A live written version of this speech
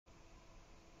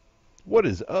What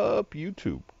is up,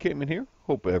 YouTube? Khaymann here.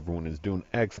 Hope everyone is doing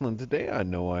excellent today. I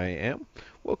know I am.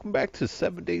 Welcome back to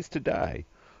 7 Days to Die.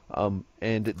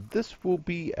 And this will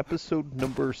be episode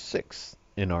number 6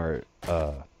 in our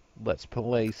Let's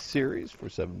Play series for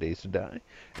 7 Days to Die.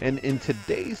 And in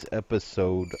today's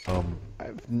episode,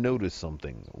 I've noticed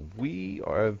something. We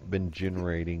have been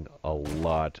generating a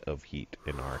lot of heat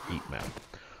in our heat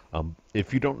map.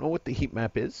 If you don't know what the heat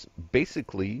map is,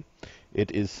 basically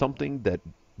it is something that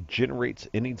generates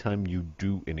anytime you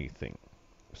do anything.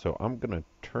 So I'm going to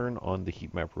turn on the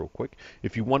heat map real quick.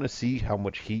 If you want to see how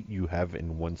much heat you have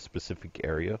in one specific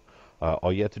area,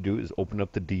 all you have to do is open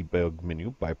up the debug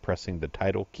menu by pressing the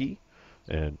title key,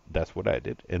 and that's what I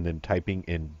did, and then typing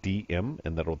in DM,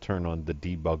 and that'll turn on the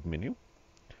debug menu.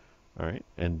 All right,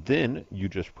 and then you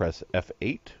just press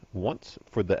F8 once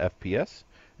for the FPS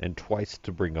and twice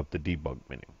to bring up the debug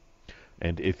menu.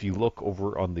 And if you look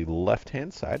over on the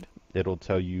left-hand side, it'll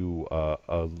tell you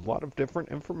a lot of different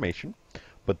information.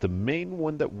 But the main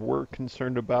one that we're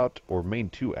concerned about, or main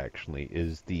two actually,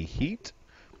 is the heat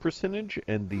percentage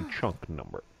and the chunk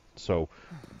number. So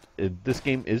this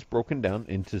game is broken down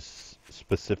into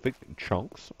specific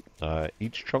chunks.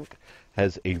 Each chunk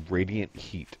has a radiant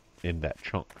heat in that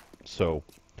chunk. So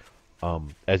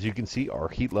as you can see, our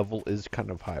heat level is kind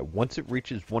of high. Once it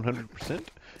reaches 100%,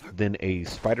 then a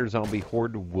spider zombie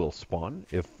horde will spawn.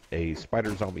 If a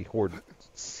spider zombie horde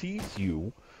sees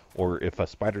you, or if a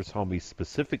spider zombie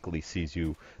specifically sees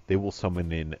you, they will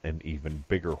summon in an even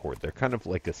bigger horde. They're kind of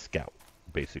like a scout,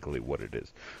 basically what it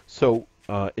is. So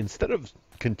instead of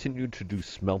continue to do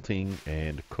smelting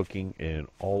and cooking and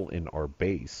all in our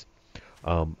base,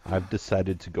 I've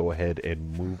decided to go ahead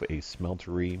and move a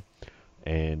smeltery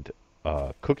and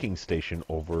cooking station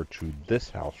over to this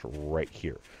house right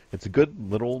here. It's a good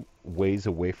little ways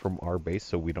away from our base,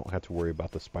 so we don't have to worry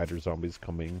about the spider zombies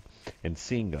coming and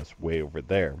seeing us way over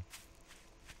there.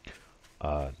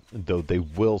 Though they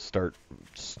will start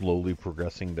slowly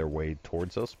progressing their way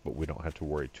towards us, but we don't have to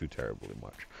worry too terribly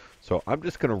much. So I'm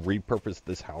just going to repurpose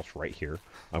this house right here.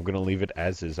 I'm going to leave it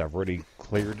as is. I've already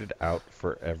cleared it out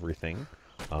for everything.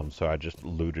 So I just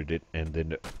looted it, and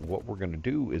then what we're going to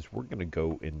do is we're going to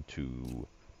go into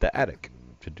the attic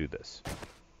to do this.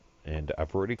 And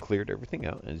I've already cleared everything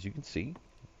out, as you can see,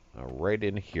 right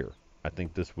in here. I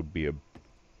think this would be a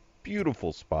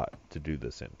beautiful spot to do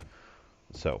this in.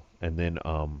 So, and then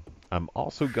I'm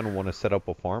also going to want to set up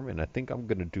a farm, and I think I'm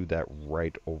going to do that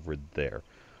right over there.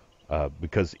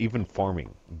 Because even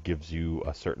farming gives you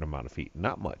a certain amount of heat.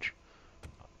 Not much.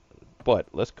 But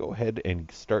let's go ahead and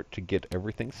start to get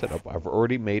everything set up. I've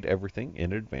already made everything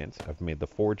in advance. I've made the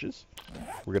forges.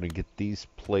 We're going to get these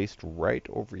placed right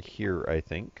over here, I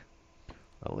think.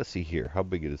 Let's see here. How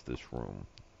big is this room?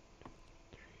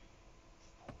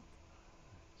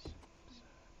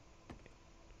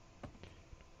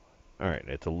 Alright,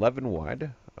 it's 11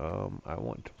 wide. I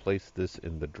want to place this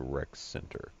in the direct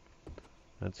center.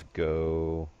 Let's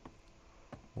go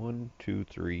 1, 2,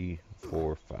 3,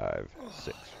 4, 5,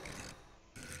 6.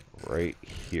 Right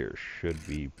here should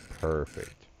be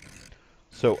perfect.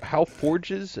 So how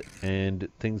forges and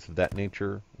things of that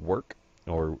nature work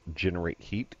or generate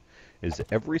heat is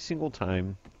every single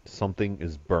time something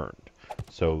is burned,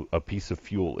 so a piece of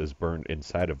fuel is burned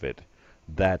inside of it,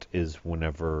 that is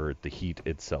whenever the heat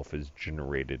itself is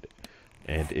generated.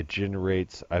 And it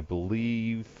generates, I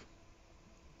believe,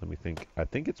 let me think, I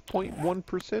think it's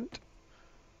 0.1%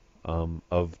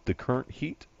 of the current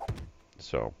heat.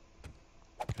 So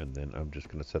and then I'm just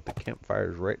going to set the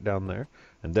campfires right down there.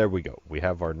 And there we go. We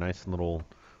have our nice little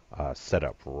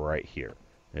setup right here.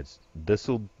 This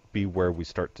will be where we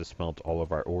start to smelt all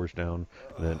of our ores down.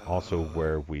 And then also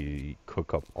where we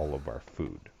cook up all of our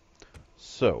food.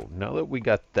 So now that we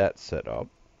got that set up,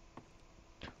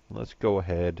 let's go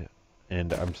ahead.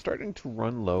 And I'm starting to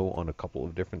run low on a couple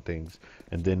of different things.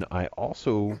 And then I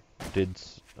also did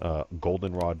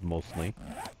goldenrod mostly.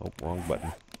 Oh, wrong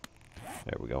button.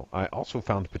 There we go. I also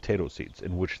found potato seeds,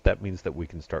 in which that means that we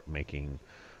can start making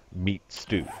meat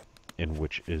stew, in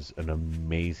which is an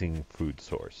amazing food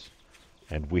source.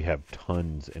 And we have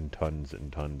tons and tons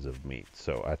and tons of meat,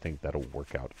 so I think that'll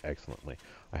work out excellently.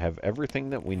 I have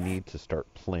everything that we need to start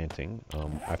planting.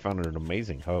 I found an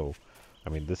amazing hoe.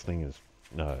 I mean, this thing is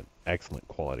excellent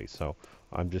quality, so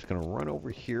I'm just going to run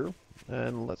over here,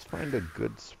 and let's find a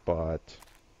good spot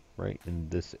right in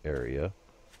this area.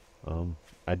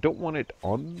 I don't want it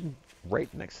on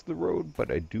right next to the road,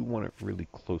 but I do want it really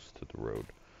close to the road.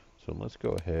 So let's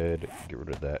go ahead, get rid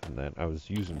of that and that. I was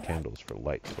using candles for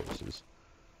light sources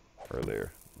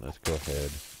earlier. Let's go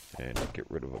ahead and get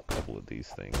rid of a couple of these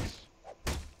things.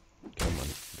 Come on,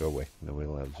 go away. Nobody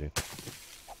loves you.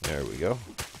 There we go.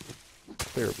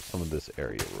 Clear up some of this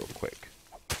area real quick.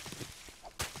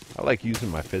 I like using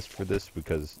my fist for this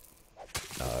because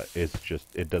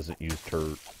it doesn't use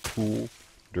tool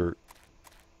dirt.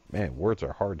 Man, words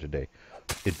are hard today.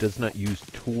 It does not use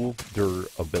tool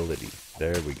durability.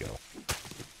 There we go.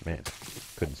 Man,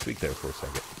 couldn't speak there for a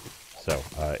second. So,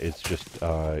 it's just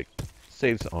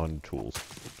saves on tools,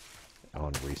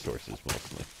 on resources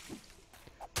mostly.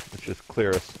 Let's just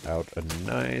clear us out a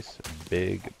nice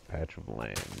big patch of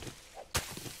land.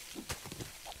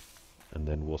 And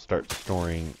then we'll start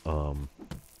storing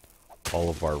all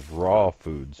of our raw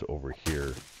foods over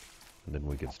here. And then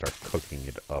we can start cooking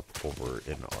it up over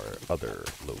in our other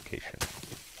location.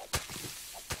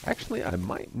 Actually, I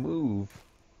might move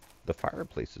the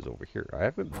fireplaces over here. I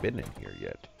haven't been in here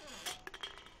yet.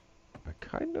 I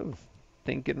kind of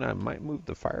thinking I might move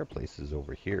the fireplaces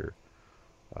over here.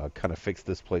 Kind of fix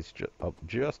this place up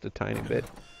just a tiny bit.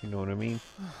 You know what I mean?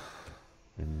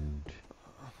 And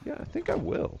yeah, I think I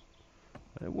will.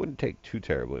 It wouldn't take too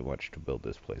terribly much to build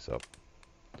this place up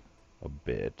a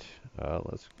bit.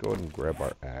 Let's go ahead and grab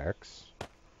our axe.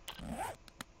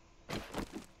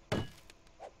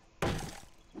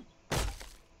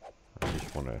 I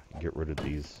just want to get rid of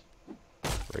these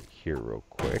right here real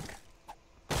quick.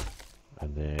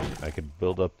 And then I could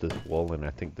build up this wall, and I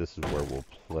think this is where we'll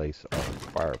place our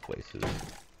fireplaces.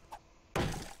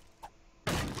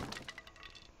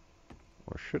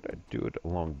 Or should I do it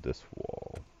along this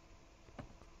wall?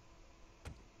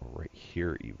 Or right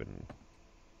here even.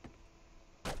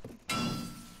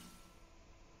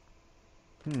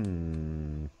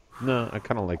 No, I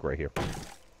kind of like right here.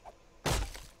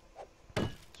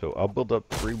 So I'll build up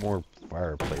 3 more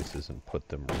fireplaces and put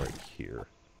them right here.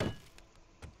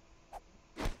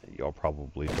 Y'all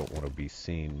probably don't want to be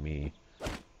seeing me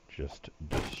just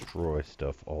destroy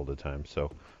stuff all the time.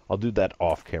 So I'll do that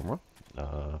off camera.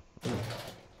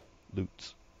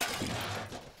 Loots.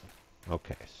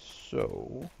 Okay,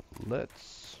 so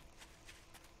let's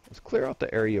clear out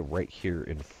the area right here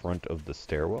in front of the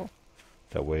stairwell.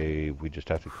 That way we just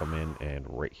have to come in, and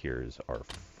right here is our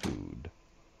food.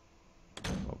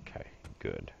 Okay,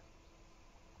 good.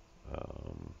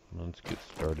 Let's get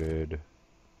started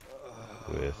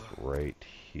with right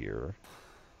here.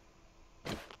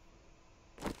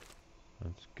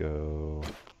 Let's go.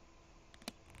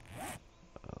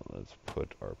 Let's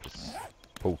put our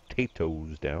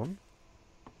potatoes down.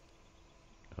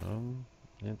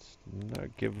 It's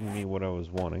not giving me what I was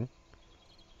wanting.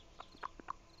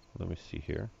 Let me see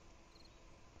here.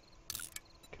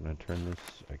 Can I turn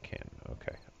this? I can.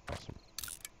 Okay, awesome.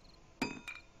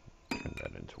 Turn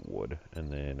that into wood,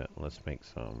 and then let's make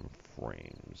some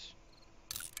frames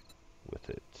with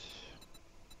it.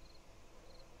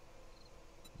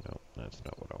 No, that's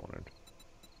not what I wanted.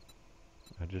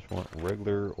 I just want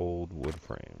regular old wood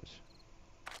frames.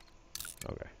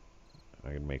 Okay,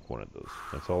 I can make one of those.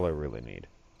 That's all I really need.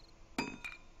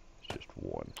 It's just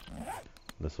one.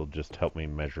 This will just help me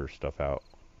measure stuff out.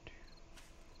 2,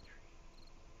 3,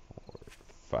 4,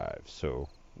 5. So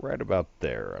right about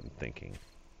there, I'm thinking.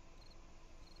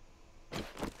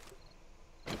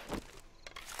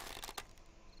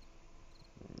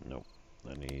 Nope.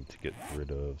 I need to get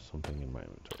rid of something in my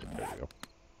inventory. There we go.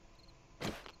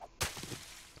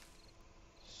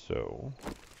 So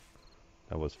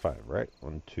that was 5, right?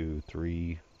 1, 2,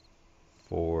 3,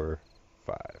 4,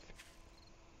 5.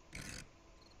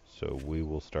 So we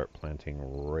will start planting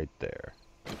right there.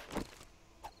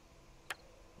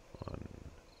 1,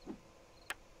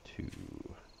 2,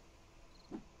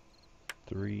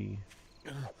 3,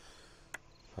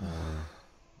 4.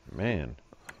 Man,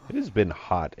 it has been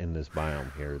hot in this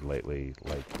biome here lately,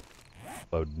 like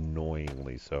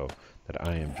annoyingly so, that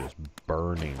I am just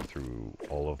burning through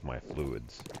all of my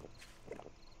fluids.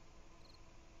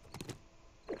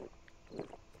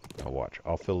 Now watch,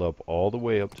 I'll fill up all the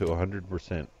way up to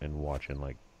 100% and watch in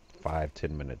like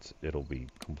 5-10 minutes it'll be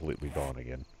completely gone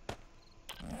again.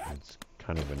 It's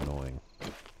kind of annoying.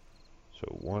 So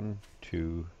 1,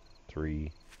 2,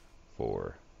 3,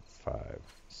 4, 5,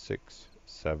 6,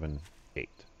 7, 8.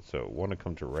 So want to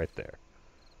come to right there.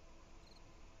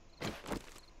 There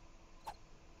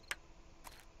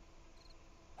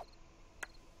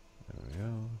we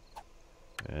go.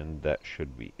 And that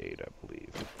should be 8, I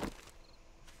believe.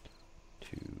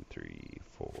 2, 3,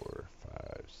 4,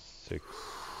 5, 6,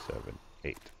 7,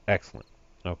 8. Excellent.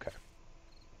 Okay.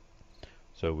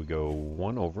 So we go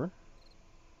 1 over.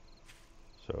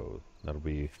 So that'll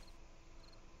be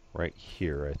right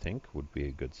here, I think, would be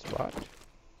a good spot.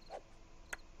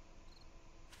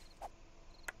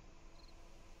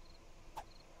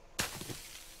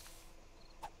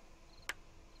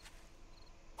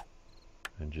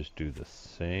 and just do the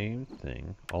same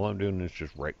thing. All I'm doing is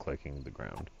just right-clicking the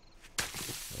ground.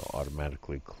 It'll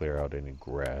automatically clear out any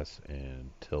grass and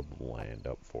till the land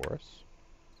up for us.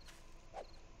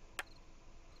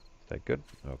 Is that good?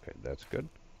 Okay, that's good.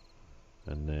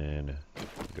 And then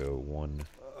go 1,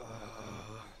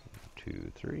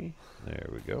 2, 3. There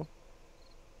we go.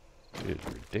 It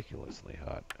is ridiculously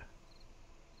hot.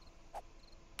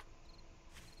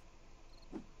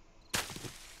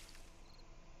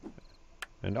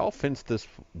 And I'll fence this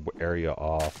area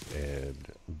off and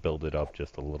build it up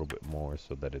just a little bit more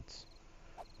so that it's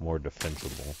more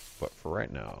defensible. But for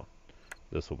right now,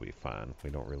 this will be fine.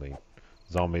 We don't really...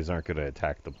 Zombies aren't going to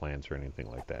attack the plants or anything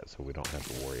like that, so we don't have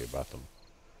to worry about them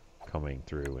coming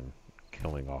through and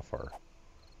killing off our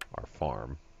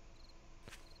farm.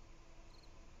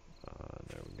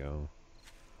 There we go.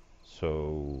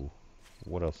 So,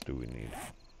 what else do we need?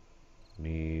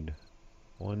 Need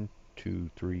 1, 2,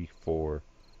 3, 4...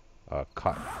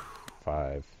 cotton.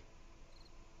 5.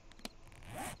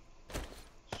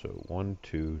 So 1,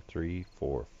 2, 3,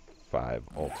 4, 5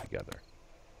 altogether.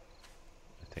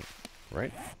 I think,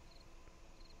 right?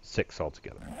 6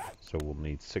 altogether. So we'll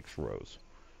need 6 rows.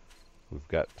 We've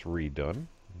got 3 done.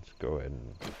 Let's go ahead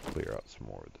and clear out some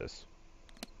more of this.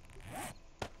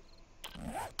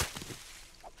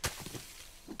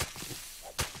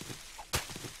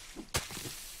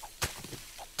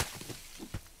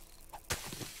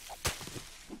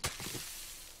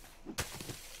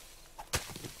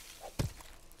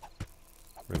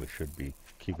 Really should be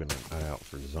keeping an eye out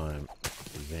for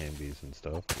zombies and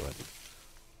stuff, but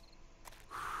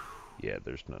yeah,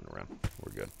 there's none around.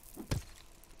 We're good.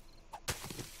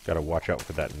 Gotta watch out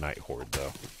for that night horde,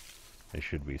 though. They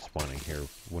should be spawning here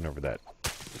whenever that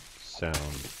sound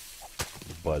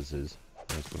buzzes.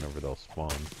 That's whenever they'll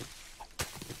spawn.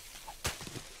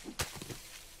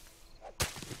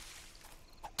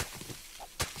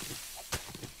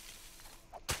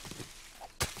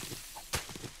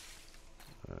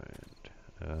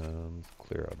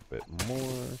 Clear out a bit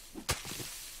more.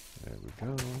 There we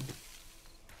go.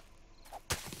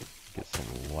 Get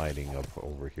some lighting up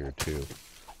over here too.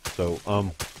 So, I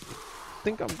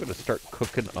think I'm going to start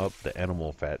cooking up the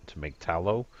animal fat to make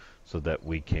tallow so that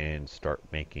we can start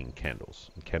making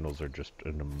candles. And candles are just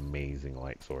an amazing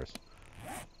light source.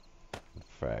 In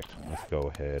fact, let's go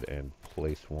ahead and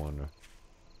place one.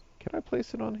 Can I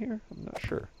place it on here? I'm not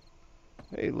sure.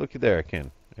 Hey, looky there, I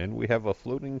can. And we have a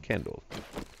floating candle.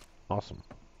 Awesome.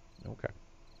 Okay.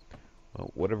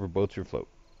 Well, whatever boats your float.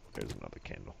 There's another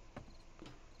candle.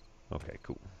 Okay,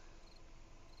 cool.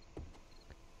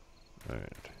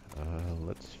 Alright,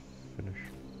 let's finish.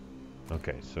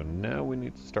 Okay, so now we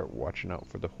need to start watching out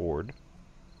for the horde.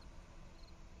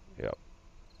 Yep.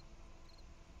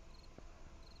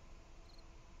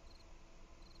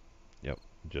 Yep,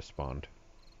 just spawned.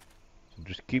 So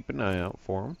just keep an eye out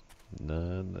for them.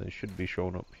 Then they should be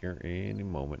showing up here any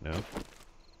moment now.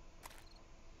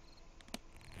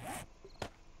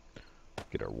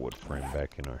 Get our wood frame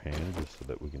back in our hand just so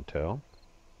that we can tell.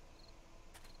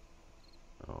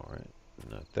 Alright,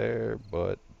 not there,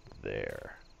 but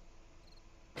there.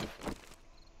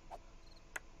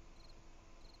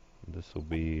 This will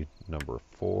be number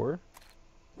 4.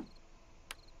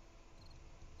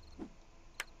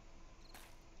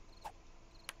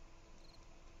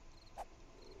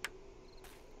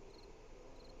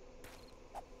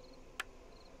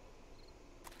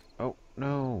 Oh,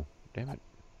 no! Damn it.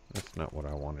 That's not what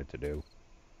I wanted to do.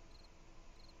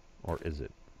 Or is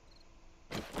it?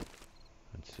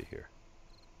 Let's see here.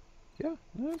 Yeah,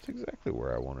 that's exactly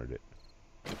where I wanted it.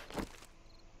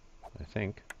 I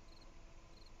think.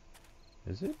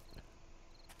 Is it?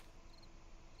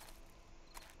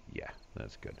 Yeah,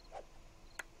 that's good.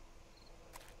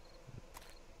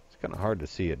 It's kind of hard to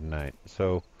see at night.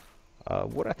 So,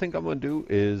 what I think I'm going to do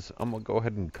is I'm going to go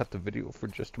ahead and cut the video for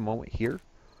just a moment here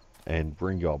and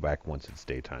bring y'all back once it's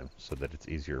daytime so that it's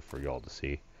easier for y'all to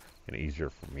see and easier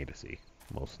for me to see,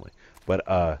 mostly. But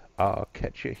I'll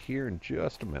catch you here in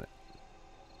just a minute.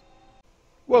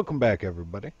 Welcome back,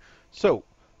 everybody. So,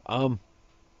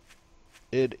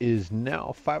 it is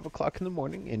now 5 o'clock in the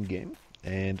morning in-game,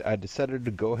 and I decided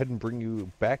to go ahead and bring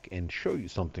you back and show you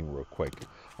something real quick.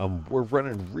 We're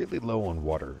running really low on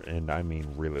water, and I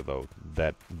mean really low.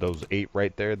 Those 8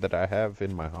 right there that I have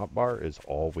in my hotbar is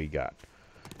all we got.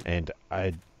 And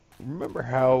I remember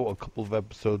how a couple of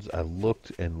episodes I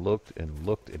looked and looked and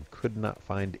looked and could not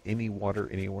find any water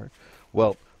anywhere.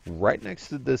 Well, right next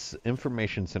to this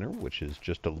information center, which is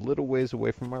just a little ways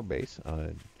away from our base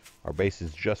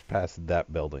is just past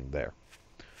that building there.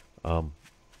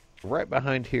 Right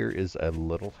behind here is a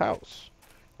little house.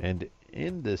 And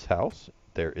in this house,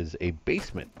 there is a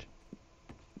basement.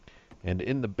 And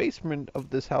in the basement of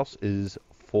this house is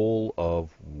full of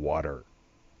water.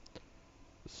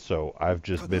 So I've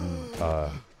just been,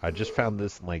 I just found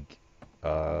this like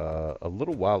a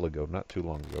little while ago, not too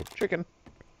long ago. Chicken,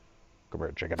 come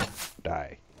here, chicken,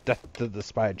 die. Death to the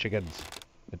spy chickens.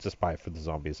 It's a spy for the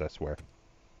zombies, I swear.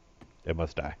 It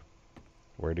must die.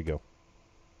 Where'd he go?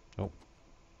 Oh,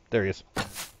 there he is.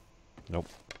 Nope,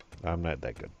 I'm not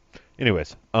that good.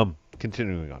 Anyways,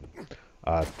 continuing on.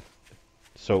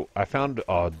 So I found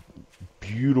a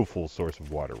beautiful source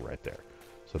of water right there.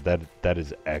 So that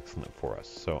is excellent for us.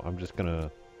 So I'm just gonna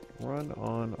run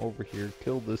on over here,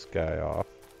 kill this guy off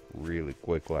really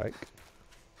quick like.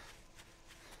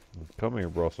 Come here,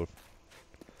 Brosov.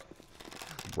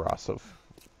 Brosov.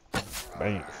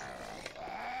 Bang.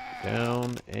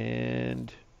 Down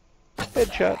and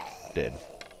headshot. Dead.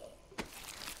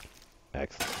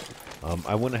 Excellent.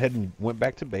 I went ahead and went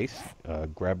back to base,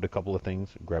 grabbed a couple of things,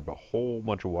 grabbed a whole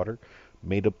bunch of water,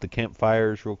 made up the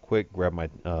campfires real quick, grabbed my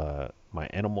my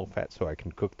animal fat so I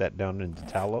can cook that down into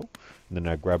tallow, and then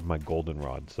I grabbed my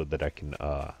goldenrod so that I can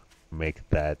make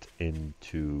that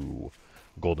into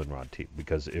goldenrod tea.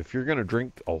 Because if you're gonna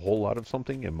drink a whole lot of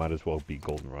something, it might as well be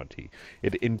goldenrod tea.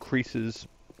 It increases.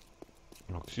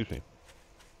 Oh, excuse me.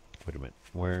 Wait a minute.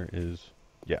 Where is?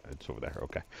 Yeah, it's over there.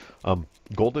 Okay.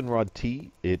 Goldenrod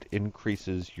tea, it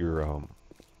increases your oh,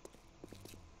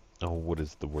 what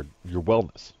is the word? Your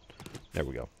wellness. There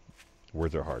we go.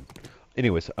 Words are hard.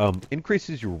 Anyways,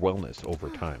 increases your wellness over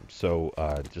time. So,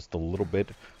 just a little bit.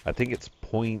 I think it's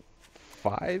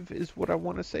 0.5 is what I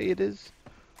want to say it is.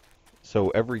 So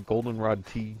every goldenrod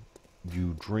tea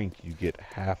you drink, you get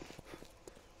half,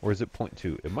 or is it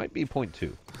 0.2? It might be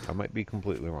 0.2. I might be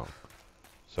completely wrong.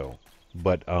 So,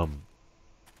 but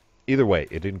either way,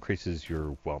 it increases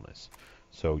your wellness.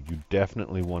 So you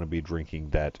definitely want to be drinking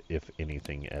that, if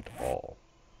anything at all.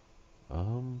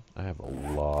 I have a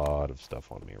lot of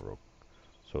stuff on me, real.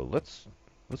 So let's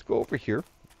go over here,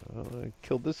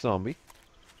 kill this zombie,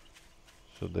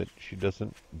 so that she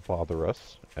doesn't bother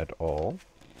us at all.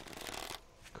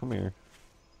 Come here.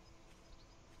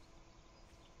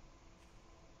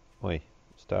 Wait,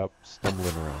 stop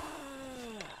stumbling around.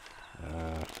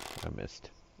 I missed.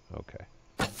 Okay.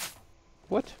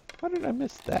 What? How did I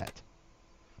miss that?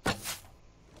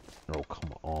 Oh,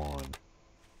 come on.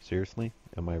 Seriously?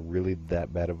 Am I really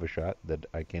that bad of a shot that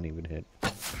I can't even hit?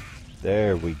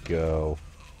 There we go.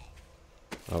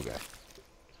 Okay.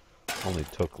 Only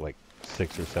took like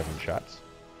 6 or 7 shots.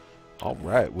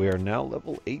 Alright, we are now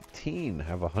level 18.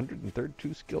 Have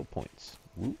 132 skill points.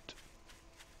 Woot.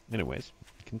 Anyways,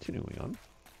 continuing on.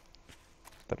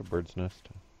 Is that a bird's nest?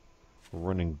 We're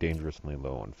running dangerously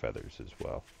low on feathers as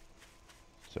well.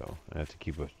 So, I have to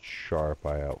keep a sharp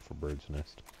eye out for bird's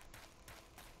nest.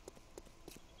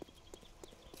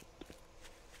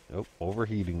 Oh,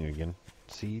 overheating again.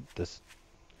 See, this...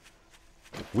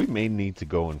 We may need to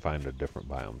go and find a different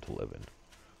biome to live in.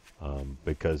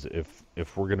 Because if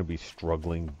we're going to be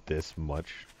struggling this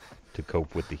much to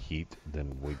cope with the heat,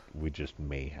 then we just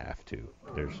may have to.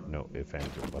 There's no ifs,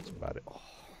 ands, or buts about it.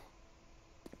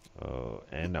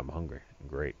 And I'm hungry.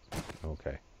 Great.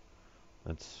 Okay.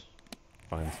 Let's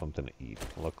find something to eat.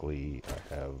 Luckily,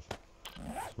 I have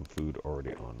some food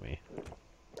already on me.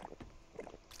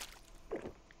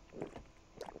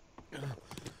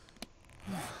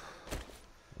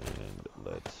 And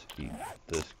let's eat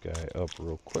this guy up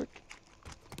real quick.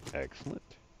 Excellent.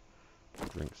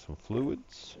 Drink some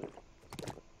fluids.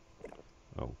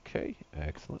 Okay,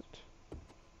 excellent.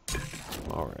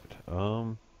 Alright,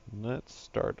 let's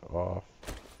start off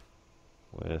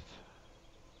with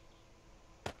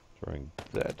throwing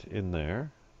that in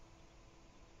there.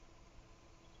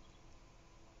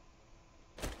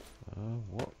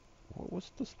 What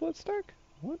was the split stack?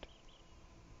 What?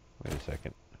 Wait a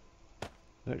second.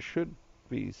 That should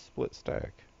be split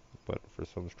stack, but for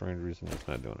some strange reason it's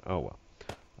not doing it. Oh well,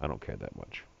 I don't care that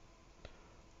much.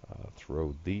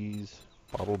 Throw these,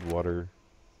 bottled water.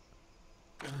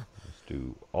 Let's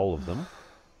do all of them.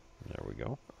 There we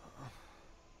go.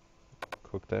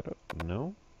 Cook that up.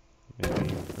 No.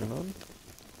 Maybe turn on.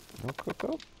 No cook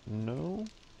up. No.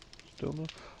 Still no.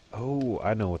 Oh,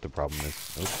 I know what the problem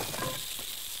is.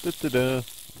 Oops. Da-da-da.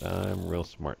 I'm real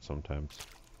smart sometimes.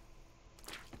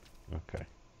 Okay.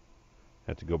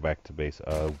 Have to go back to base.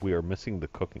 We are missing the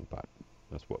cooking pot.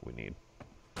 That's what we need.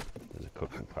 There's a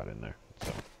cooking pot in there.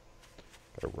 So,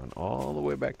 gotta run all the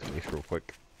way back to base real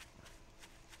quick.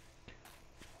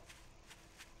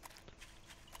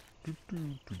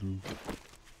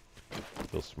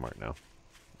 Feel smart now.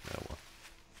 Oh well.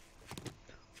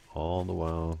 All the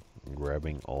while,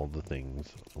 grabbing all the things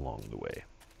along the way.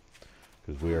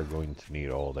 Because we are going to need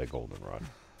all that goldenrod.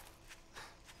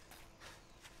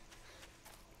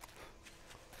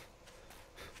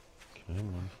 Come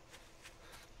on.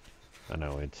 I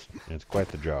know, it's quite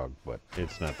the jog, but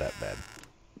it's not that bad.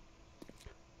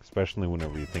 Especially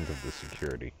whenever you think of the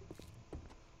security.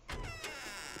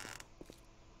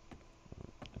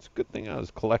 It's a good thing I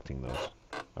was collecting those.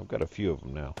 I've got a few of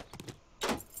them now.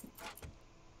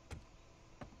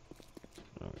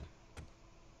 Okay.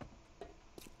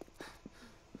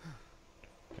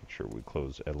 Make sure we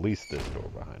close at least this door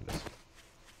behind us.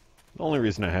 The only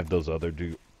reason I have those other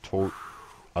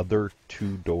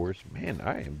two doors... Man,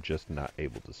 I am just not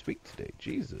able to speak today.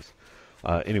 Jesus.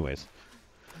 Anyways.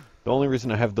 The only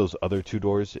reason I have those other two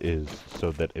doors is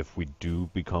so that if we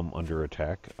do become under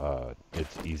attack,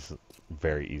 it's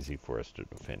very easy for us to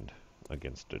defend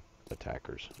against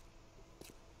attackers.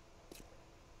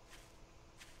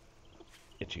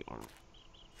 Itchy arm.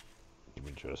 Give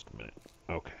me just a minute.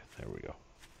 Okay, there we go.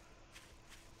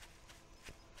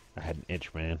 I had an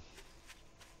itch, man.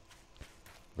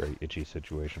 Very itchy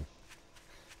situation.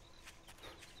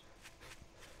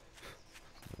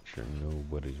 Make sure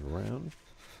nobody's around.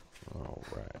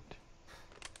 Alright.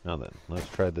 Now then, let's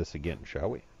try this again,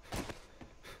 shall we?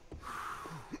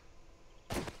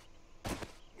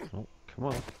 Oh, come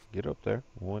on. Get up there.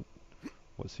 What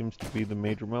seems to be the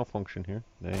major malfunction here?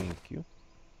 Thank you.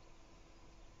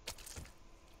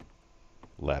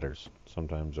 Ladders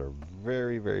sometimes are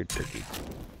very, very tricky.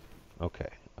 Okay.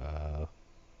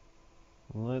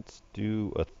 Let's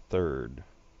do a third.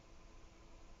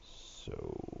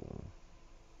 So...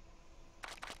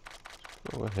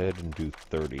 go ahead and do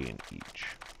 30 in each.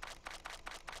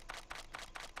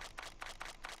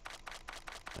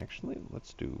 Actually,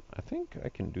 let's do... I think I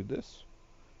can do this.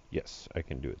 Yes, I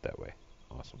can do it that way.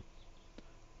 Awesome.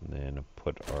 And then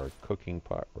put our cooking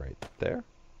pot right there.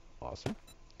 Awesome.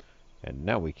 And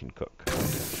now we can cook.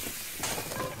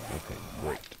 Okay,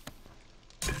 great.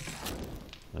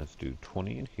 Let's do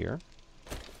 20 in here.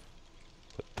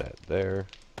 Put that there.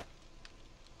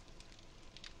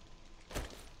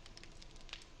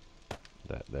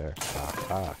 That there.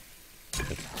 Aha!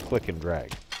 It's click and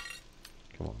drag.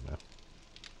 Come on now.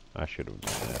 I should have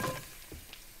done that.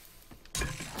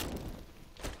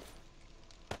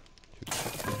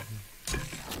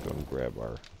 Let's go and grab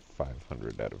our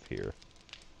 500 out of here.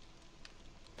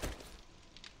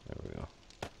 There we go.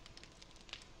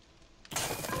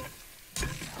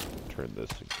 Turn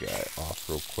this guy off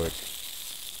real quick.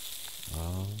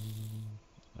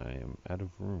 I am out of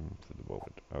room for the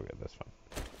moment. Okay, that's fine.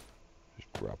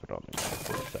 Just drop it on the ground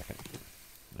for a second.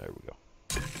 There we go.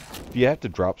 If you have to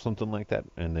drop something like that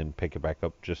and then pick it back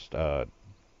up, just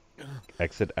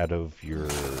exit out of your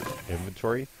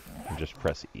inventory and just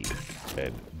press E,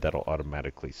 and that'll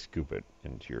automatically scoop it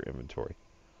into your inventory.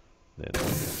 Then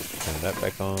turn that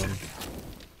back on,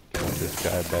 put this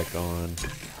guy back on,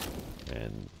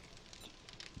 and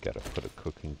gotta put a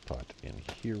cooking pot in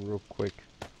here real quick,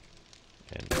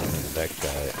 and turn that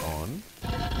guy on.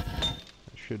 That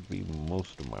should be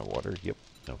most of my water. Yep.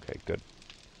 Okay, good.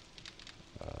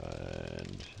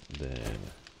 And then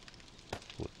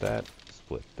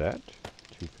split that.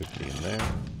 250 in there.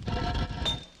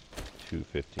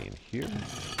 250 in here.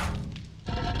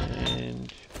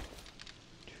 And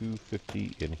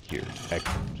 250 in here.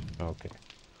 Excellent. Okay.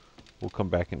 We'll come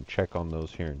back and check on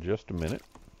those here in just a minute.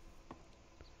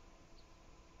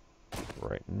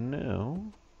 Right now,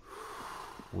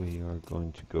 we are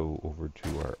going to go over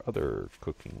to our other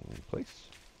cooking place.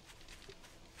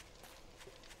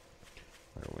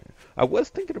 I was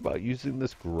thinking about using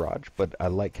this garage, but I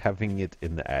like having it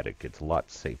in the attic. It's a lot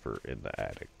safer in the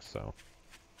attic, so.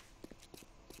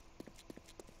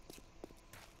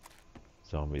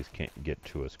 Zombies can't get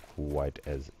to us quite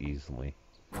as easily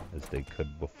as they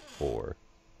could before.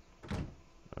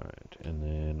 Alright, and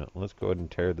then let's go ahead and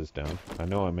tear this down. I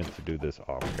know I meant to do this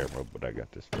off camera, but I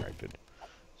got distracted.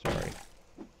 Sorry.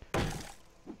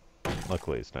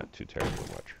 Luckily, it's not too terribly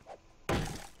much.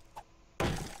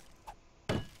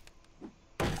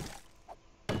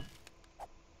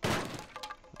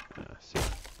 See,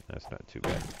 that's not too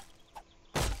bad.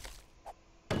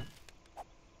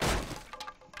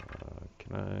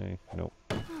 Can I? Nope.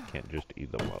 Can't just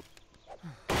eat them up.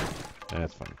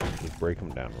 That's fine. Just break them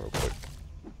down real quick.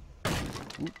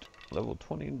 Oot, level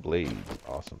 20 in blades.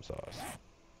 Awesome sauce.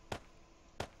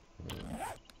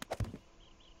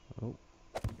 Oh,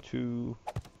 2,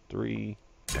 3.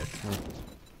 Excellent.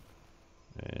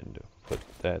 And put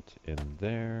that in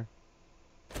there.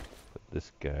 Put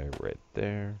this guy right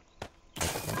there.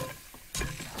 Excellent.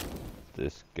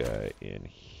 This guy in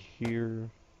here.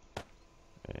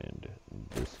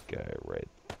 guy right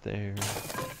there.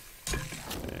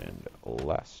 And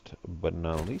last but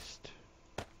not least...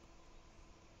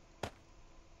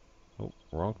 Oh,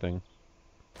 wrong thing.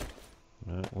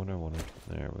 Not what I wanted.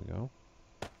 There we go.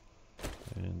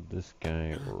 And this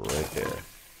guy right there.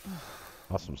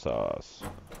 Awesome sauce.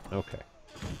 Okay.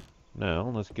 Now,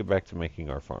 let's get back to making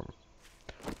our farm.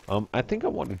 I think I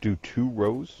want to do 2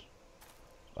 rows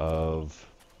of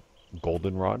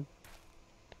goldenrod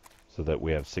so that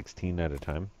we have 16 at a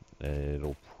time.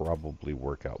 It'll probably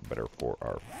work out better for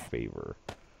our favor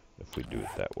if we do it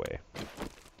that way.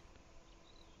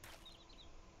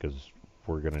 Because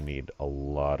we're going to need a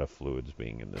lot of fluids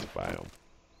being in this biome.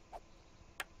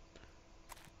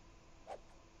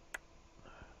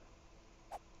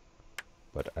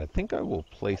 But I think I will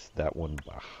place that one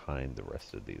behind the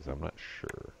rest of these. I'm not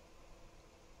sure.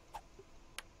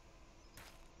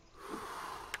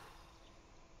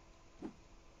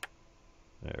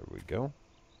 There we go.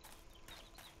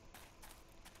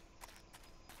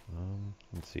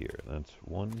 Let's see here. That's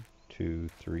 1, 2,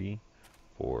 3,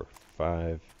 4,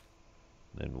 5.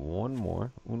 Then one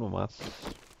more. Uno más.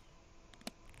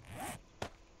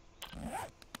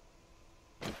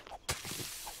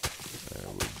 There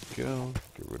we go.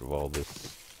 Get rid of all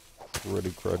this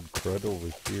cruddy crud over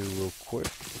here real quick.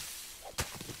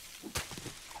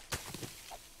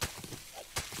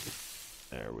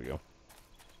 There we go.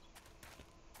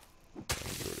 I'll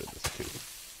get rid of this too.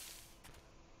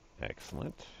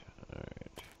 Excellent.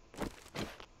 Alright.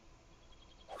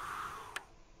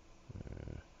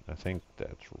 I think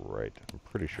that's right. I'm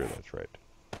pretty sure that's right.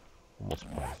 Almost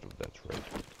positive that's right.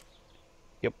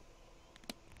 Yep.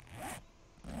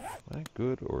 Am I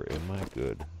good or am I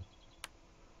good?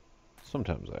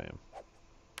 Sometimes I am.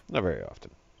 Not very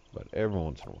often, but every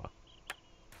once in a while.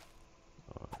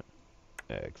 Alright.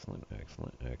 Excellent,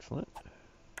 excellent, excellent.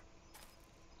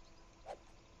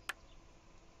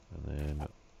 And then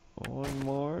one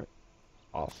more.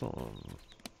 Awesome.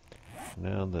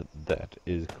 Now that that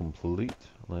is complete,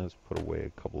 let's put away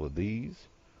a couple of these.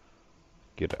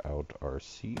 Get out our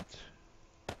seeds.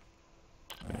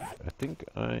 I think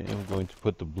I am going to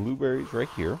put the blueberries right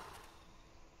here.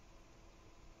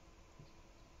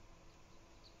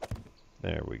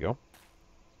 There we go.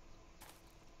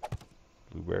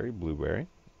 Blueberry, blueberry.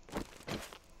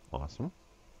 Awesome.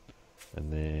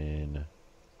 And then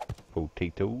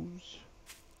potatoes.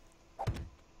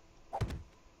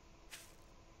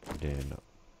 Then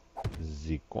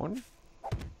Zikon.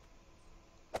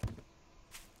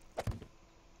 5,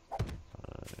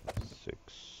 6,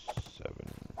 7,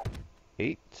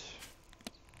 8.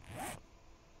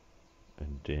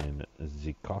 And then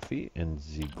the coffee and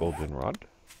the goldenrod.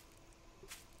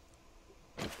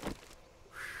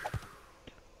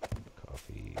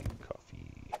 Coffee,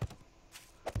 coffee.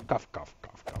 Cough, cough,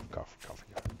 cough, cough, cough, coffee.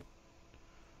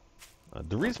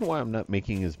 The reason why I'm not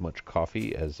making as much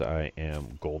coffee as I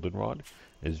am goldenrod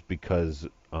is because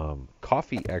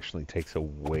coffee actually takes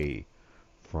away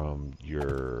from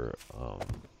your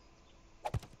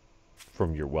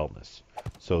wellness.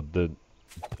 So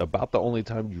about the only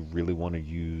time you really want to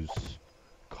use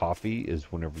coffee is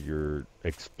whenever you're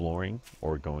exploring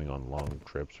or going on long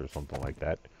trips or something like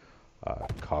that.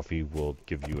 Coffee will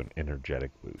give you an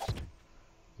energetic boost,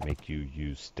 make you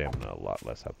use stamina a lot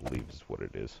less, I believe is what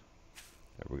it is.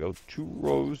 There we go. 2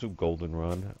 rows of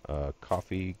goldenrod,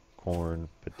 coffee, corn,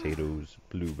 potatoes,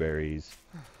 blueberries,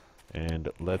 and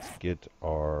let's get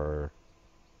our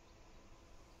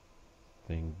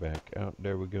thing back out.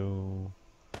 There we go.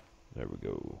 There we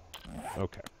go.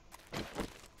 Okay.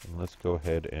 And let's go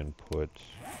ahead and put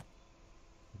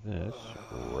this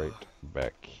right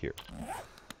back here.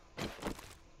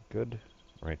 Good.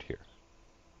 Right here.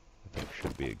 I think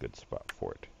should be a good spot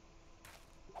for it.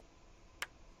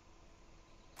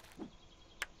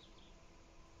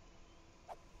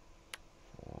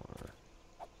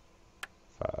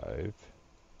 5,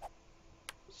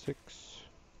 6,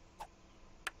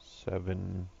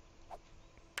 7,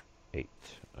 8,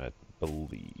 I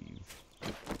believe,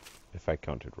 if I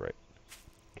counted right.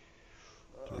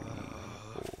 3,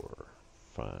 4,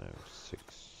 5, 6,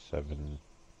 7,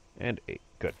 and 8.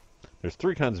 Good. There's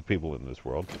 3 kinds of people in this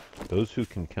world. Those who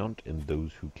can count and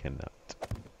those who cannot.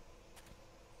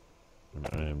 And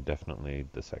I am definitely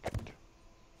the second.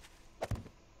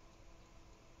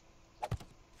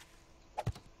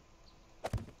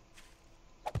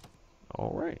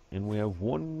 Alright, and we have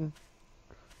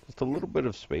just a little bit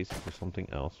of space for something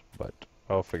else, but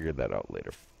I'll figure that out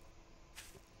later.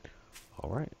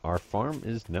 Alright, our farm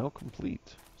is now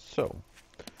complete. So,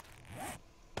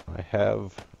 I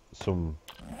have some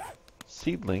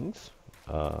seedlings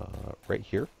right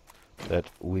here that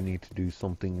we need to do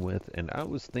something with, and I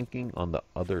was thinking on the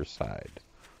other side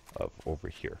of over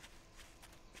here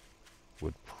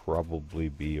would probably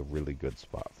be a really good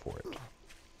spot for it.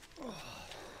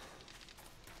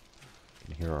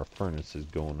 And here our furnace is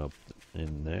going up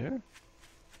in there.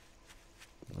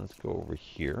 Let's go over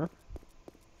here.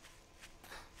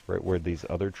 Right where these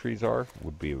other trees are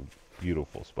would be a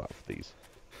beautiful spot for these.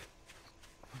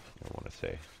 I want to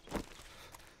say.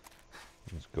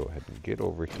 Let's go ahead and get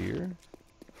over here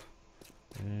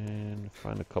and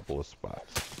find a couple of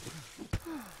spots.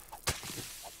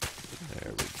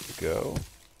 There we go.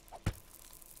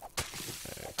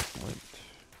 Excellent.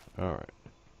 Alright.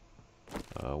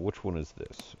 Which one is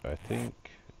this? I think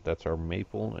that's our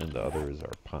maple and the other is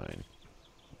our pine.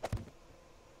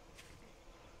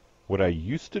 What I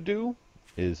used to do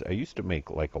is I used to make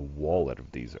like a wall out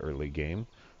of these early game,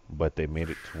 but they made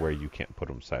it to where you can't put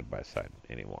them side by side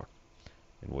anymore,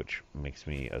 in which makes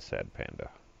me a sad panda.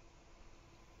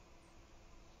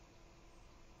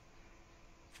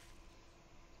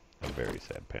 A very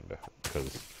sad panda,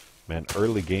 because man,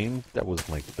 early game that was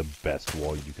like the best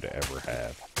wall you could ever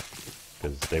have,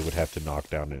 because they would have to knock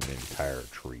down an entire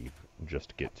tree just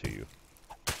to get to you.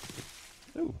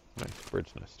 Ooh, nice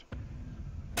bird's nest.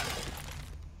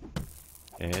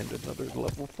 And another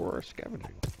level for our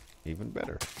scavenging. Even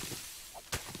better.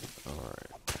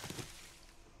 Alright.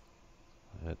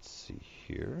 Let's see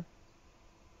here.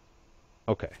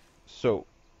 Okay, so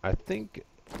I think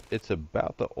it's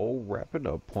about the old wrapping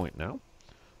up point now.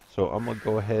 So I'm going to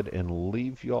go ahead and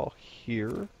leave y'all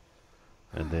here.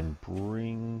 And then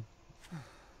bring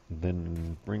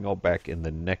y'all back in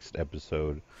the next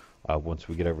episode. Once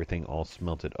we get everything all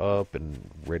smelted up and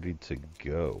ready to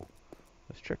go.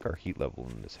 Let's check our heat level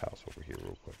in this house over here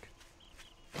real quick.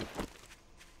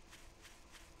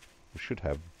 We should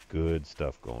have good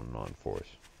stuff going on for us.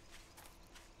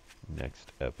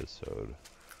 Next episode.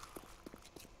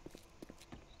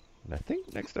 And I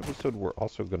think next episode we're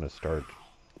also going to start...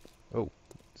 Oh,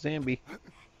 Zambi.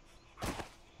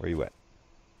 Where you at?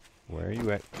 Where are you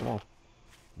at? Come on.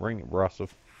 Bring it,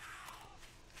 Brosov.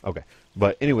 Okay.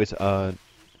 But anyways,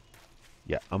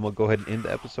 yeah, I'm going to go ahead and end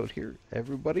the episode here.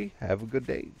 Everybody, have a good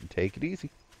day. Take it easy.